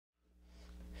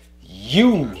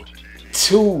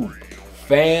YouTube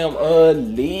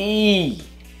family,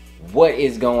 what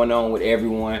is going on with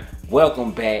everyone?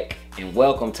 Welcome back and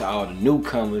welcome to all the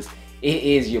newcomers. It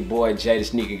is your boy Jay the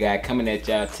Sneaker Guy coming at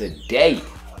y'all today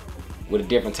with a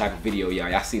different type of video, y'all.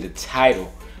 Y'all see the title.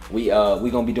 We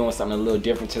gonna be doing something a little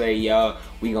different today, y'all.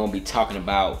 We gonna be talking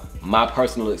about my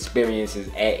personal experiences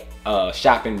at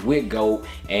shopping with GOAT,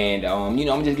 and you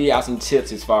know, I'm just give y'all some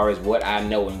tips as far as what I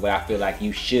know and what I feel like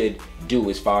you should do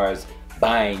as far as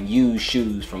buying used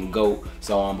shoes from GOAT.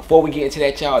 So before we get into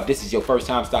that, y'all, if this is your first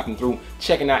time stopping through,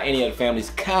 checking out any of the family's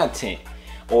content,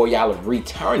 or y'all are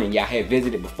returning, y'all have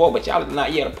visited before but y'all are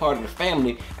not yet a part of the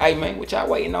family, hey man, what y'all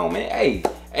waiting on, man?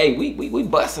 Hey, we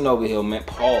busting over here, man.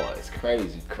 Pause.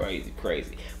 Crazy.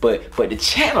 But the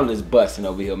channel is busting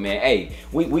over here, man. Hey,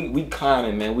 we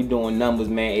climbing, man. We doing numbers,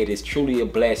 man. It is truly a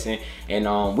blessing, and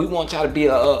we want y'all to be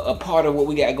a part of what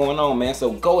we got going on, man.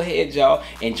 So go ahead, y'all,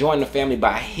 and join the family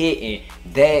by hitting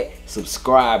that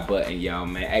subscribe button, y'all,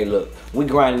 man. Hey, look, we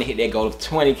grinding to hit that goal of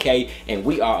 20K, and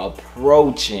we are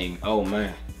approaching, oh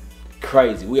man,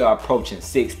 crazy, we are approaching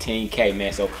 16K,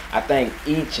 man. So I thank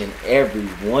each and every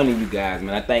one of you guys,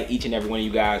 man. I thank each and every one of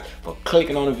you guys for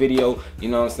clicking on the video, you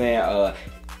know what I'm saying,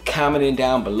 commenting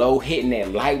down below, hitting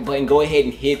that like button. Go ahead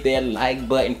and hit that like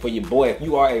button for your boy. If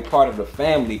you are a part of the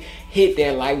family, hit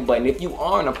that like button. If you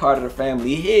aren't a part of the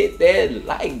family, hit that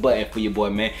like button for your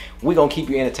boy, man. We're gonna keep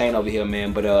you entertained over here,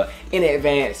 man. But in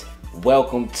advance,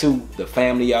 welcome to the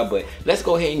family, y'all. But let's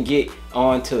go ahead and get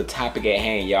on to the topic at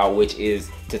hand, y'all, which is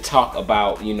to talk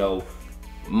about, you know,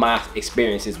 my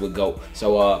experiences with GOAT.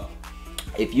 So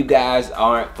if you guys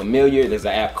aren't familiar, there's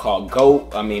an app called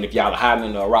GOAT. I mean, if y'all are hiding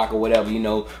in a rock or whatever, you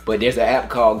know, but there's an app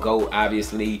called GOAT,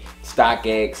 obviously,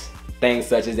 StockX, things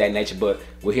such as that nature. But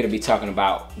we're here to be talking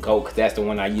about GOAT because that's the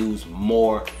one I use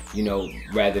more, you know,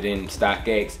 rather than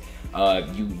StockX.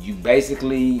 You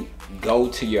basically go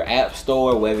to your app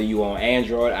store, whether you on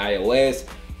Android, iOS,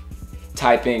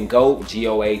 type in GOAT,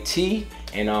 G-O-A-T,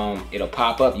 and it'll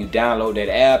pop up. You download that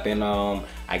app, and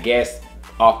I guess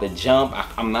off the jump,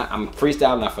 I'm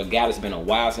freestyling. I forgot, it's been a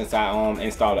while since I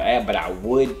installed the app, but I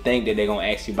would think that they're gonna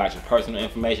ask you about your personal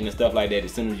information and stuff like that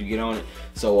as soon as you get on it.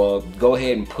 So go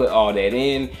ahead and put all that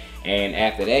in, and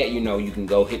after that, you know, you can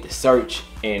go hit the search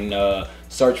and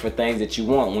search for things that you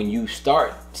want. When you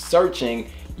start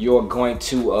searching, you're going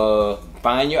to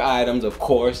find your items, of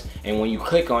course, and when you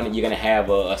click on it, you're gonna have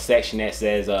a section that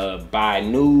says buy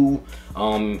new.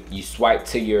 You swipe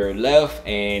to your left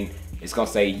and it's gonna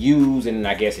say use, and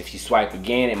I guess if you swipe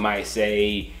again, it might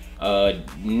say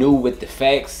new with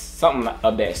defects, something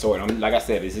of that sort. Like I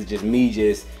said, this is just me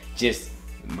just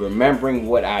remembering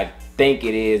what I think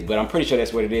it is, but I'm pretty sure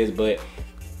that's what it is. But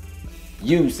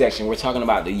used section, we're talking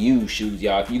about the used shoes,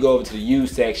 y'all. If you go over to the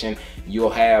used section,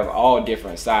 you'll have all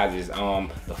different sizes.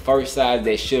 The first size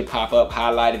that should pop up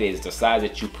highlighted is the size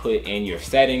that you put in your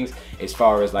settings as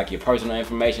far as like your personal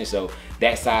information. So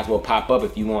that size will pop up.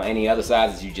 If you want any other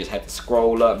sizes, you just have to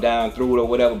scroll up, down, through it or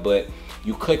whatever. But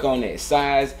you click on that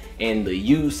size in the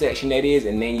used section, that is,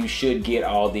 and then you should get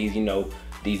all these, you know,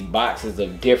 these boxes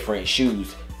of different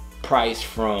shoes priced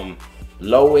from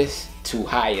lowest to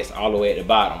highest all the way at the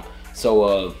bottom.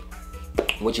 So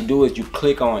what you do is you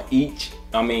click on each,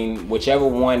 I mean, whichever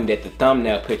one that the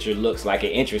thumbnail picture looks like it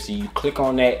interests you, you click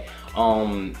on that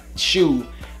shoe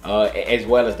as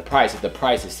well as the price, if the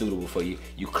price is suitable for you.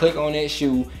 You click on that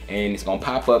shoe and it's gonna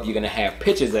pop up. You're gonna have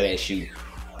pictures of that shoe.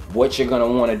 What you're gonna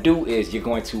wanna do is you're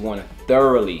going to wanna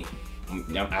thoroughly,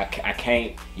 I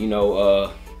can't, you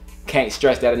know, can't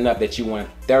stress that enough, that you wanna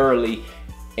thoroughly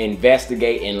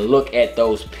investigate and look at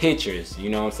those pictures. You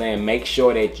know what I'm saying? Make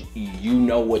sure that you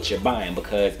know what you're buying,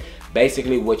 because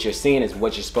basically what you're seeing is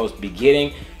what you're supposed to be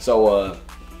getting. So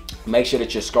make sure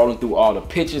that you're scrolling through all the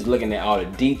pictures, looking at all the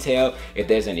detail. If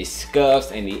there's any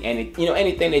scuffs, any you know,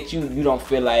 anything that you don't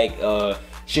feel like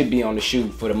should be on the shoe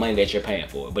for the money that you're paying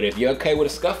for it. But if you're okay with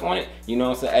a scuff on it, you know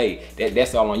what I'm saying, hey,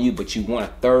 that's all on you. But you want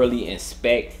to thoroughly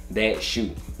inspect that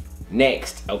shoe.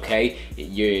 Next, okay,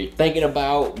 you're thinking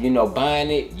about, you know, buying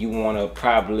it. You want to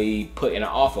probably put in an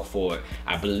offer for it.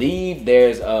 I believe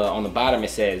there's on the bottom it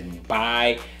says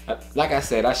buy. Like I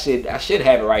said, I should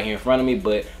have it right here in front of me,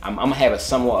 but I'm gonna have it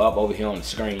somewhere up over here on the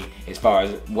screen as far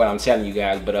as what I'm telling you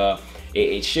guys. But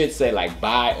it should say like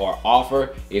buy or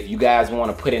offer. If you guys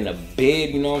want to put in a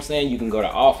bid, you know what I'm saying, you can go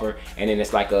to offer, and then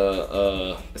it's like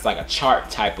a chart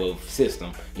type of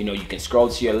system. You know, you can scroll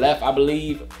to your left, I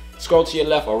believe. Scroll to your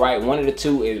left or right, one of the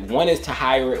two. One is to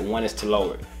higher it, one is to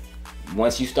lower it.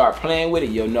 Once you start playing with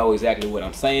it, you'll know exactly what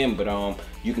I'm saying. But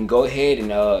you can go ahead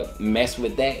and mess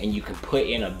with that, and you can put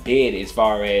in a bid as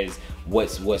far as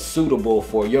what's suitable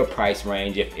for your price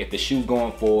range. If the shoe's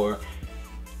going for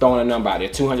throwing a number out there,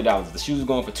 $200. The shoe's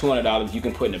going for $200. You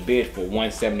can put in a bid for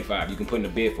 $175. You can put in a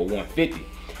bid for $150.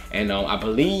 And I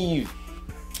believe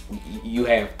you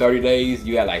have 30 days.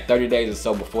 You have like 30 days or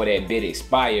so before that bid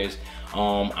expires.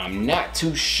 I'm not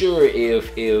too sure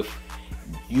if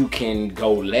you can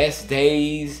go less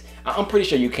days. I'm pretty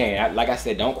sure you can. Like I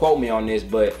said, don't quote me on this,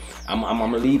 but I'm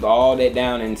gonna leave all that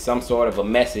down in some sort of a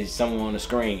message somewhere on the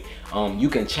screen. You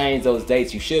can change those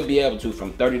dates. You should be able to,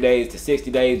 from 30 days to 60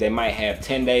 days. They might have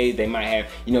 10 days. They might have,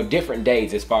 you know, different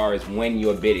dates as far as when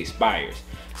your bid expires.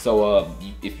 So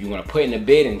if you want to put in a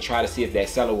bid and try to see if that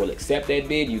seller will accept that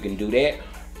bid, you can do that,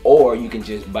 or you can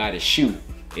just buy the shoe.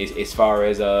 As far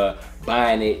as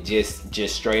buying it just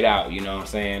straight out, you know what I'm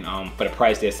saying, for the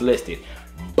price that's listed.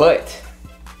 But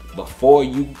before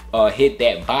you hit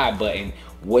that buy button,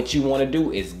 what you want to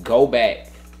do is go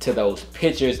back to those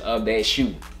pictures of that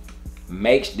shoe.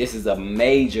 This is a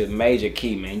major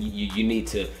key, man. You need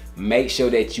to make sure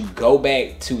that you go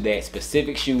back to that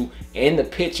specific shoe in the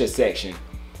picture section.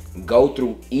 Go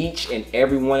through each and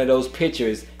every one of those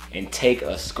pictures and take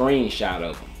a screenshot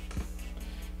of them.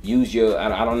 Use your,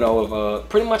 I don't know if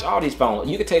pretty much all these phones,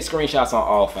 you can take screenshots on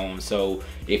all phones. So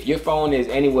if your phone is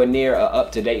anywhere near an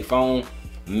up-to-date phone,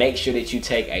 make sure that you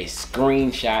take a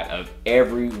screenshot of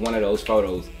every one of those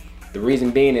photos. The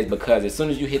reason being is because as soon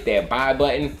as you hit that buy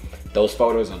button, those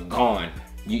photos are gone.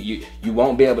 You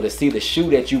won't be able to see the shoe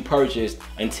that you purchased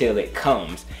until it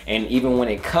comes. And even when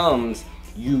it comes,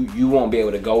 you won't be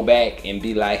able to go back and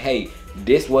be like, hey,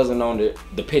 this wasn't on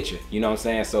the picture, you know what I'm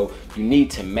saying? So you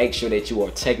need to make sure that you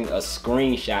are taking a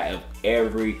screenshot of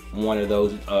every one of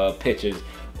those pictures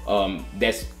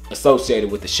that's associated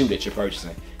with the shoe that you're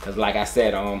purchasing. Because like I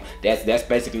said, that's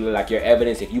basically like your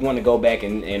evidence. If you want to go back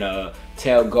and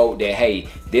tell GOAT that, hey,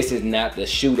 this is not the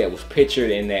shoe that was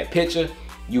pictured in that picture,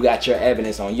 you got your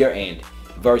evidence on your end.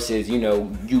 Versus, you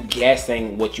know, you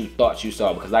guessing what you thought you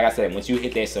saw. Because like I said, once you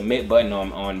hit that submit button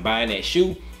on buying that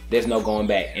shoe, there's no going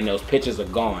back, and those pictures are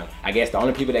gone. I guess the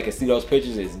only people that can see those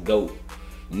pictures is GOAT.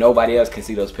 Nobody else can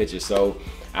see those pictures. So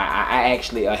I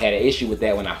actually had an issue with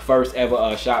that when I first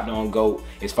ever shopped on GOAT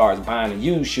as far as buying a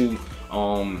used shoe.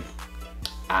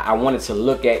 I wanted to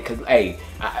look at, cause hey,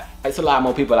 it's a lot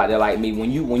more people out there like me.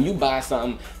 When you buy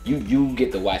something, you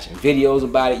get to watching videos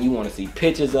about it. You want to see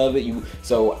pictures of it.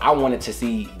 So I wanted to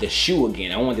see the shoe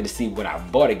again. I wanted to see what I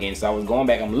bought again. So I was going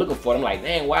back. I'm looking for it. I'm like,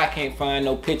 man, why I can't find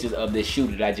no pictures of this shoe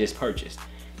that I just purchased?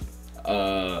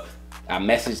 I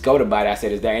messaged GOAT about it. I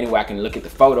said, is there any way I can look at the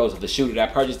photos of the shoe that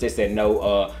I purchased? They said,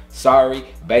 no, sorry.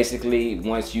 Basically,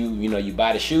 once you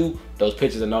buy the shoe, those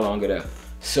pictures are no longer there.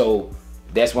 So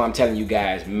that's why I'm telling you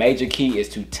guys, major key is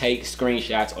to take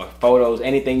screenshots or photos,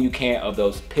 anything you can of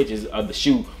those pictures of the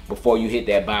shoe before you hit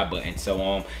that buy button.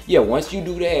 So yeah, once you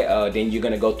do that, then you're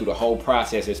gonna go through the whole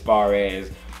process as far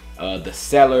as the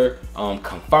seller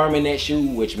confirming that shoe,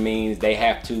 which means they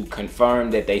have to confirm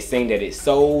that they seen that it's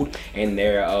sold and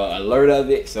they're alert of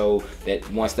it. So that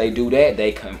once they do that,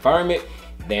 they confirm it,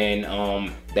 then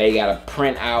they gotta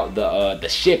print out the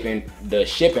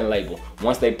shipping label.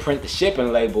 Once they print the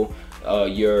shipping label,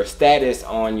 your status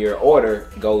on your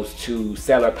order goes to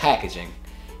seller packaging.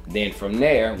 Then from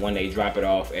there, when they drop it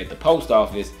off at the post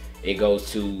office, it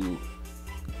goes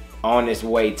on its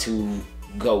way to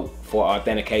GOAT for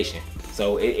authentication.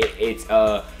 So it's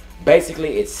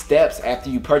basically it's steps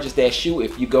after you purchase that shoe.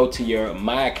 If you go to your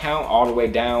My Account all the way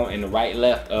down in the right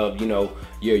left of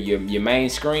your main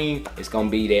screen, it's gonna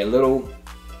be that little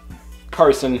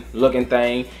person looking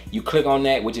thing. You click on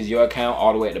that, which is your account.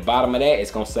 All the way at the bottom of that, it's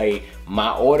gonna say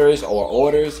my orders or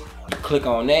orders. You click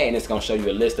on that and it's gonna show you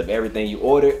a list of everything you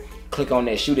ordered. Click on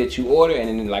that shoe that you ordered,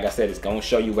 and then like I said, it's gonna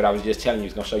show you what I was just telling you.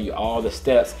 It's gonna show you all the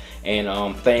steps and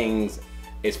things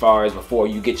as far as before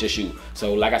you get your shoe.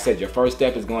 So like I said, your first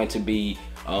step is going to be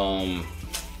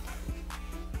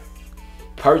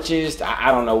purchased. I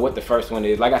don't know what the first one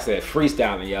is. Like I said,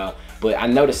 freestyling, y'all. But I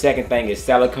know the second thing is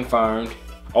seller confirmed.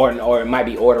 Or it might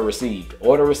be order received.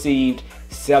 Order received,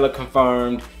 seller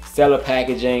confirmed, seller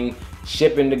packaging,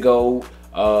 shipping to GOAT.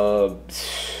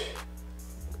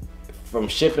 From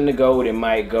shipping to GOAT, it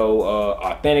might go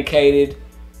authenticated,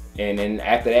 and then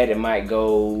after that, it might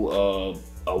go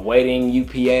awaiting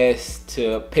UPS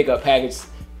to pick up package,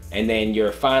 and then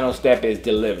your final step is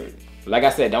delivered. Like I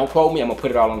said, don't quote me. I'm gonna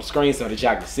put it all on the screen so that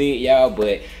y'all can see it, y'all.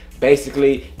 But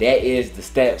basically, that is the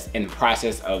steps in the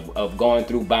process of going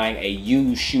through buying a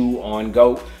used shoe on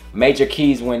GOAT. major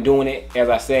keys when doing it, as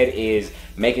I said, is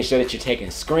making sure that you're taking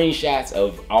screenshots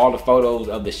of all the photos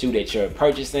of the shoe that you're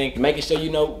purchasing, making sure you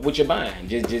know what you're buying.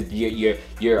 Just you're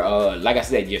like I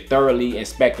said, you're thoroughly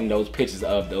inspecting those pictures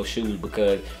of those shoes,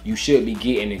 because you should be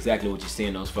getting exactly what you see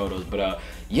in those photos. But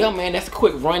yeah, man, that's a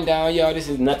quick rundown, y'all. This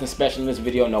is nothing special in this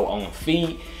video, no on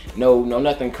feet, no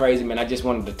nothing crazy, man. I just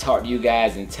wanted to talk to you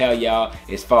guys and tell y'all,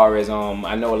 as far as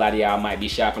I know a lot of y'all might be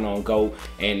shopping on Go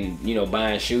and, you know,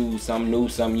 buying shoes, some new,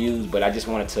 some used, but I just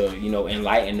wanted to, you know,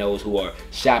 enlighten those who are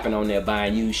shopping on there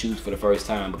buying used shoes for the first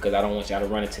time, because I don't want y'all to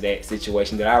run into that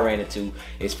situation that I ran into,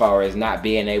 as far as not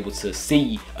being able to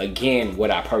see again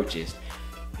what I purchased.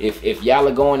 If y'all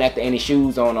are going after any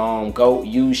shoes on Go,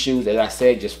 used shoes, as I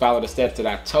said, just follow the steps that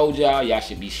I told y'all. Y'all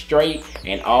should be straight,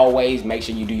 and always make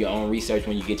sure you do your own research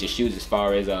when you get your shoes, as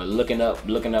far as looking up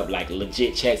like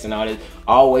legit checks and all this.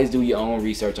 Always do your own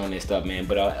research on this stuff, man.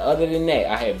 But other than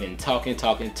that, I have been talking,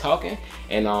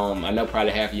 and I know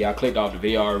probably half of y'all clicked off the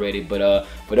video already, but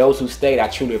for those who stayed, I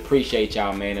truly appreciate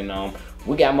y'all, man. And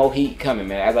we got more heat coming,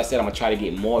 man. As I said, I'm gonna try to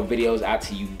get more videos out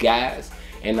to you guys,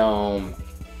 and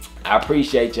I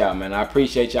appreciate y'all, man. I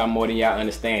appreciate y'all more than y'all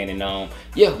understand. And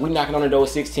yeah, we're knocking on the door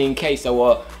 16K.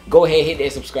 So go ahead, hit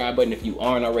that subscribe button if you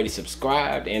aren't already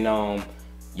subscribed. And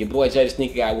your boy Jay the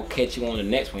Sneaker Guy will catch you on the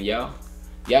next one, y'all.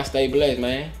 Y'all stay blessed,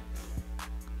 man.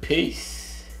 Peace.